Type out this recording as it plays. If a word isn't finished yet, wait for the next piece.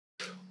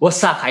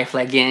What's up,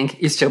 Highflygang?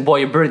 It's your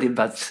boy Birdie,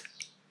 but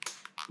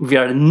we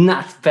are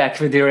not back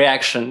with the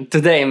reaction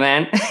today,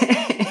 man.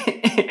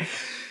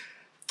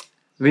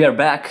 We are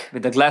back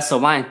with a glass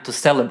of wine to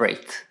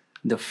celebrate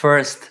the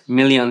first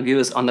 1,000,000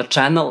 views on the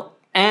channel,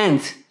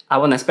 and I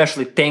want to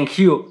especially thank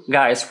you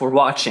guys for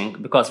watching,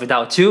 because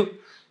without you,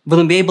 we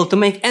wouldn't be able to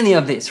make any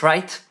of this,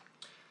 right?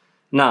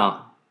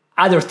 Now,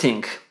 other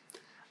thing,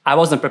 I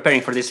wasn't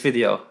preparing for this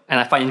video, and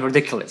I find it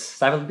ridiculous.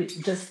 So I will be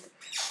just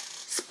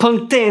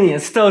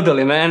spontaneous,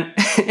 totally, man.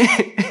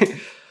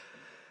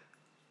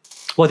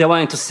 What I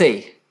wanted to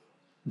say.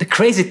 The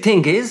crazy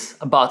thing is,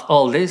 about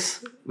all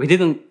this, we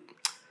didn't,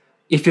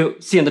 if you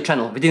see on the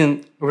channel, we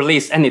didn't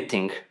release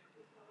anything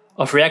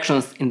of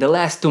reactions in the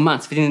last 2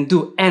 months. We didn't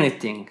do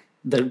anything.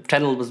 The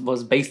channel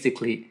was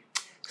basically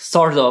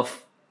sort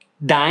of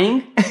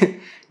dying.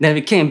 Then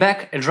we came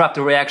back and dropped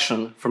a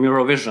reaction from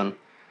Eurovision,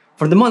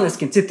 from the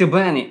Måneskin, City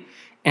Bueni,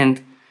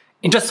 and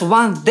in just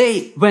one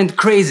day went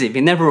crazy.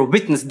 We never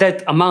witnessed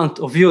that amount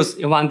of views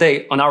in one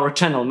day on our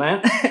channel,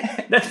 man.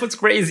 That was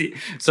crazy.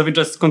 So we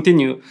just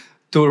continue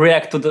to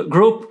react to the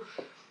group,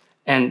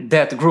 and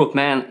that group,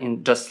 man,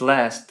 in just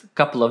last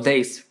couple of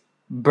days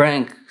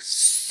brought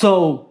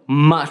so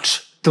much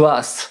to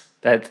us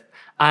that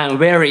I am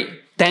very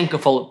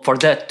thankful for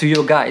that to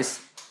you guys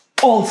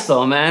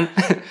also, man.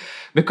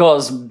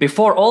 Because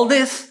before all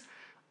this,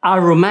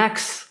 our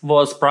max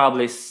was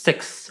probably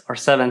 6,000 or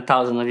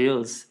 7,000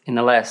 views in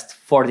the last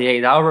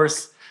 48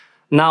 hours.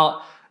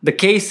 Now the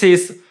case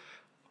is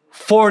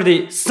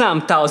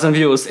 40-some thousand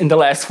views in the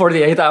last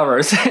 48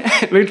 hours,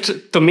 which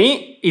to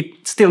me,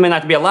 it still may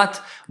not be a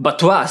lot, but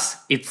to us,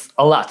 it's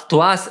a lot. To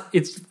us,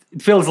 it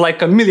feels like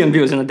 1,000,000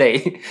 views in a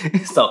day.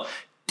 So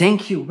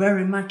thank you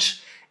very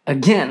much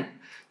again.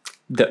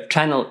 The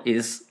channel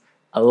is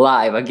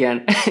alive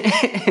again.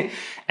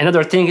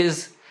 Another thing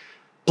is,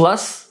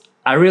 plus,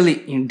 I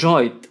really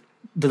enjoyed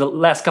the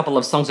last couple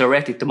of songs I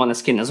reacted to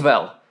Måneskin as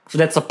well. So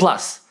that's a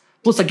plus.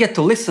 Plus I get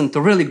to listen to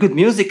really good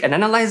music and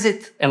analyze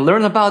it and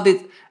learn about it.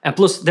 And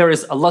plus there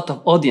is a lot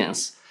of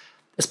audience,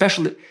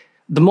 especially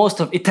the most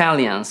of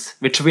Italians,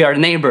 which we are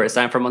neighbors.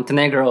 I'm from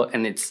Montenegro,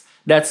 and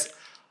that's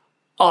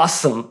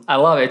awesome. I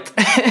love it.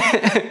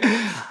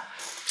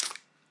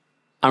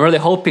 I'm really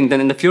hoping that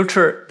in the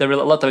future there will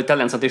be a lot of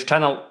Italians on this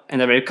channel, and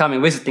they will come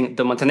and visiting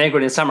the Montenegro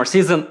in the summer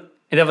season,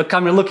 and they will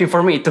come and looking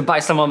for me to buy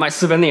some of my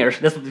souvenirs.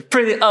 That would be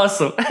pretty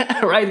awesome.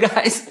 Right,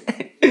 guys?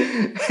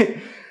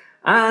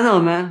 I don't know,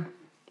 man.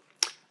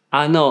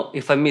 I don't know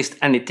if I missed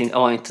anything I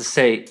wanted to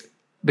say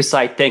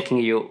besides thanking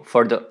you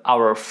for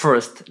our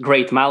first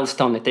great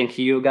milestone. I thank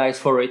you guys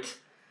for it.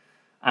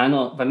 I don't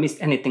know if I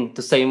missed anything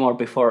to say more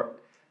before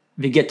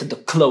we get to the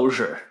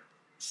closure.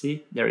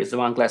 See, there is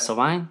one glass of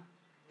wine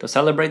to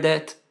celebrate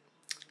that.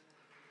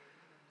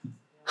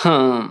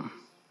 I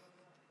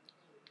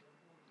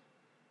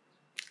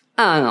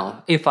don't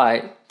know. If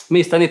I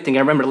missed anything, I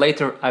remember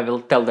later, I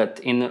will tell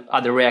that in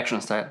other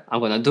reactions that I'm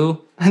gonna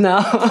do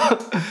now.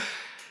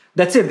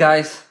 That's it,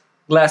 guys.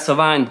 Glass of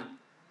wine.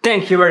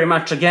 Thank you very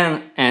much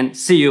again, and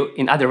see you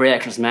in other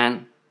reactions,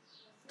 man.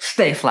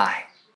 Stay fly.